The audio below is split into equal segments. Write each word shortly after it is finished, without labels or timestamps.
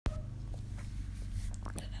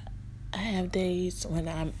I have days when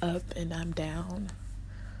I'm up and I'm down.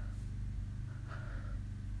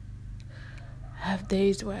 I have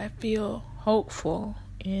days where I feel hopeful,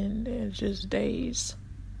 and there's just days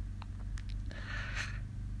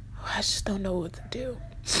where I just don't know what to do.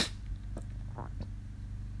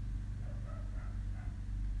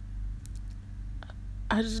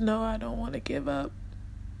 I just know I don't want to give up.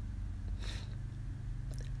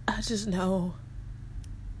 I just know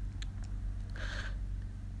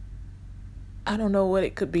I don't know what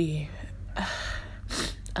it could be.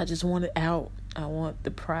 I just want it out. I want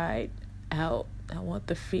the pride out. I want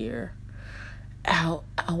the fear out.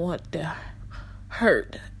 I want the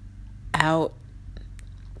hurt out.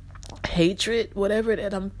 Hatred, whatever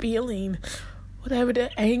that I'm feeling, whatever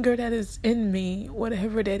the anger that is in me,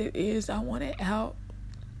 whatever that it is, I want it out.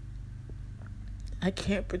 I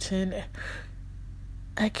can't pretend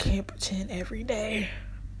every day.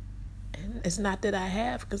 And it's not that I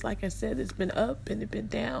have, because like I said, it's been up and it's been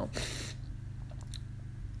down.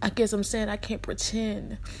 I guess I'm saying I can't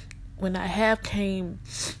pretend when I have came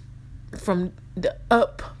from the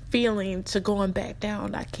up feeling to going back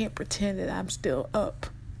down. I can't pretend that I'm still up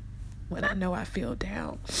when I know I feel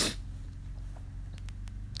down.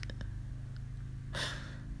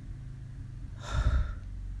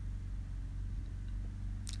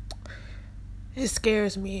 It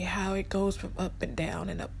scares me how it goes from up and down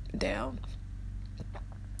and up and down.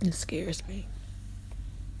 It scares me.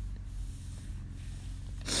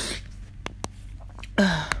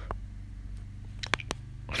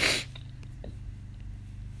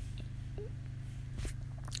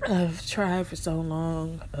 I've tried for so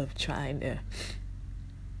long of trying to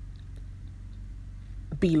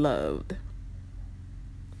be loved.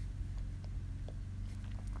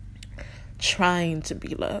 Trying to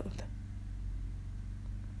be loved.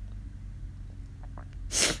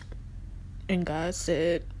 And God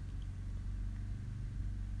said,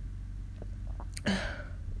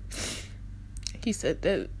 He said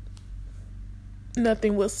that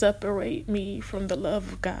nothing will separate me from the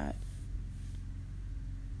love of God.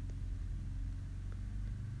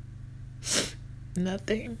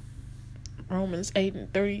 Nothing. Romans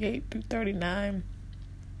 8:38-39.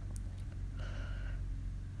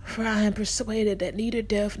 For I am persuaded that neither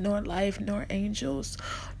death, nor life, nor angels,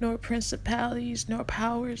 nor principalities, nor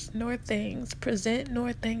powers, nor things present,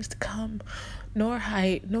 nor things to come, nor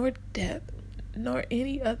height, nor depth, nor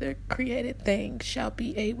any other created thing shall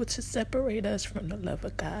be able to separate us from the love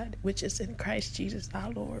of God, which is in Christ Jesus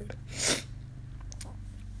our Lord.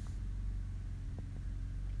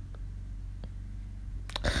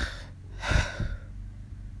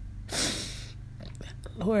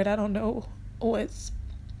 Lord, I don't know what's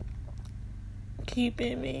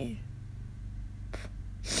keeping me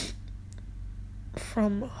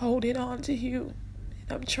from holding on to you.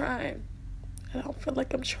 And I'm trying. I don't feel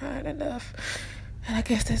like I'm trying enough. And I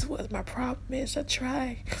guess that's what my problem is. I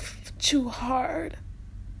try too hard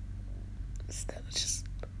instead of just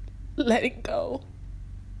letting go.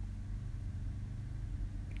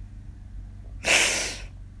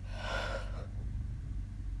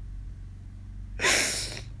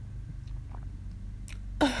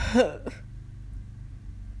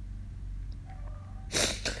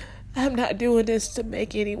 I'm not doing this to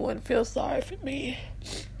make anyone feel sorry for me.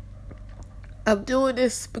 I'm doing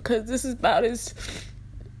this because this is about as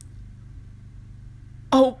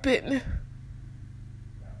open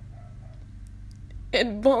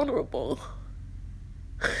and vulnerable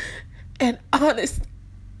and honest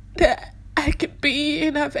that I could be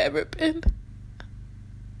and I've ever been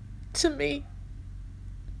to me.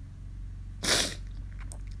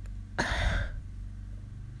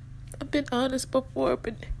 I've been honest before,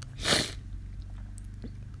 but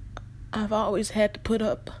I've always had to put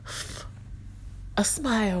up a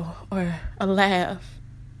smile or a laugh.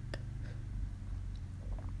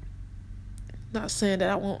 Not saying that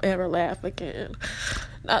I won't ever laugh again.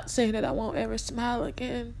 Not saying that I won't ever smile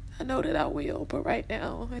again. I know that I will, but right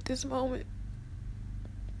now, at this moment,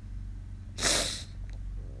 it's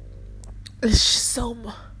just so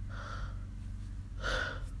much.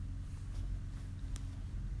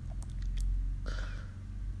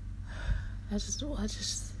 I just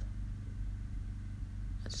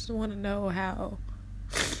want to know how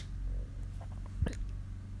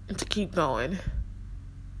to keep going.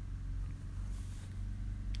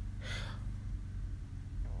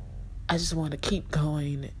 I just want to keep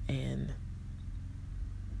going, and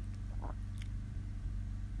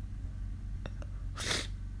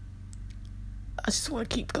I just want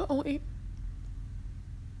to keep going.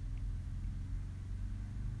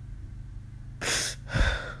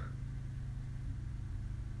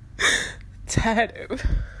 Tired of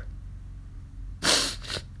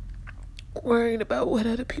worrying about what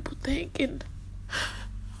other people think and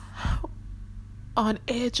on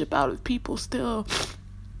edge about if people still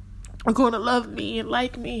are going to love me and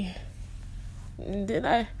like me. And then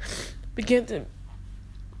I begin to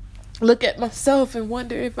look at myself and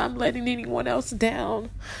wonder if I'm letting anyone else down.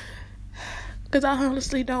 Because I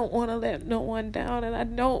honestly don't want to let no one down, and I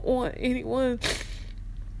don't want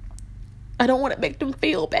I don't want to make them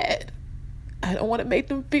feel bad. I don't want to make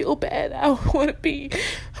them feel bad. I want to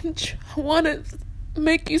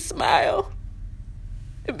make you smile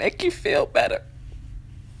and make you feel better.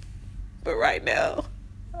 But right now,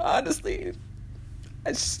 honestly,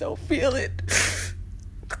 I just don't feel it.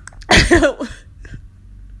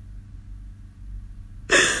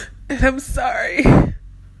 And I'm sorry.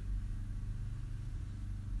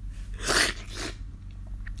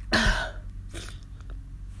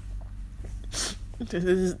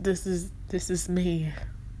 This is me.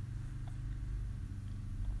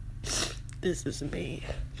 This is me.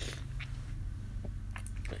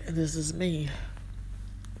 This is me.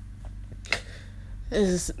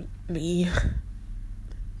 This is me.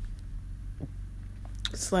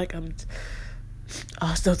 It's like I'm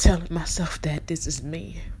also telling myself that this is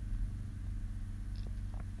me.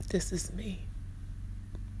 This is me.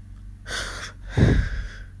 And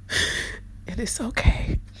it's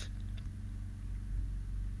okay.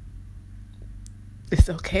 It's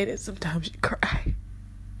okay that sometimes you cry.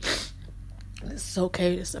 It's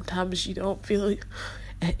okay that sometimes you don't feel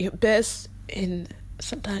at your best, and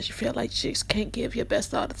sometimes you feel like you just can't give your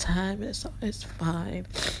best all the time. It's fine.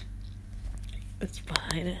 It's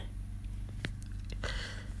fine.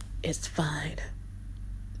 It's fine.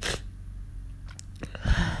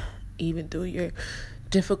 Even through your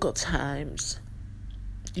difficult times,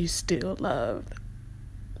 you still loved.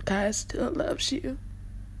 God still loves you.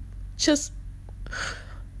 Just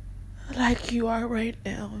like you are right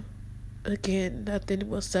now. Again, nothing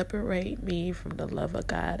will separate me from the love of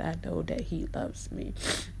God. I know that He loves me.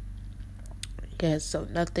 Yes, so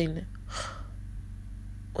nothing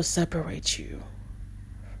will separate you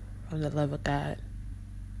from the love of God.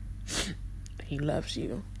 He loves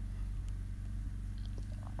you.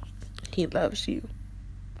 He loves you.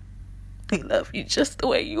 He loves you just the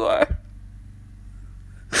way you are.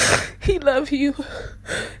 He loves you.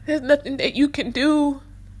 There's nothing that you can do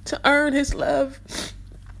to earn His love.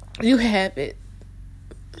 You have it.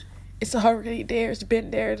 It's already there. It's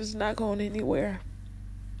been there. It's not going anywhere.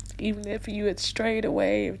 Even if you had strayed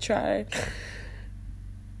away or tried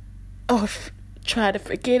to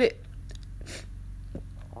forget it,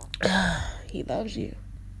 He loves you.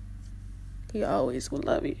 He always will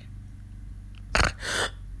love you.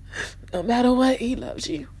 No matter what, He loves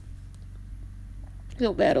you.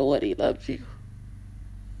 No matter what, He loves you.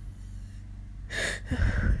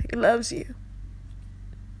 He loves you.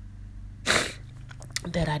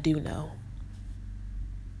 That I do know.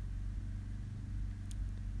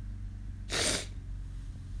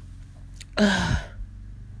 I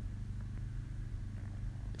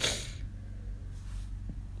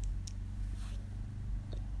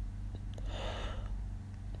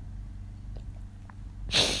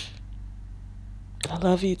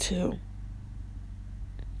love you too.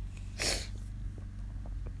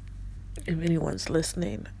 If anyone's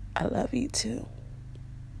listening, I love you too.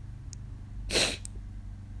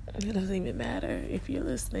 It doesn't even matter if you're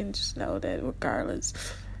listening. Just know that regardless,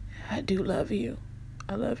 I do love you.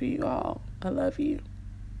 I love you all. I love you.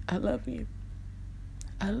 I love you.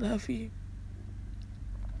 I love you.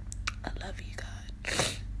 I love you, God.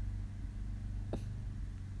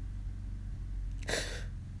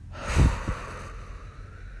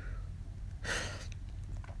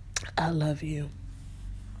 I love you.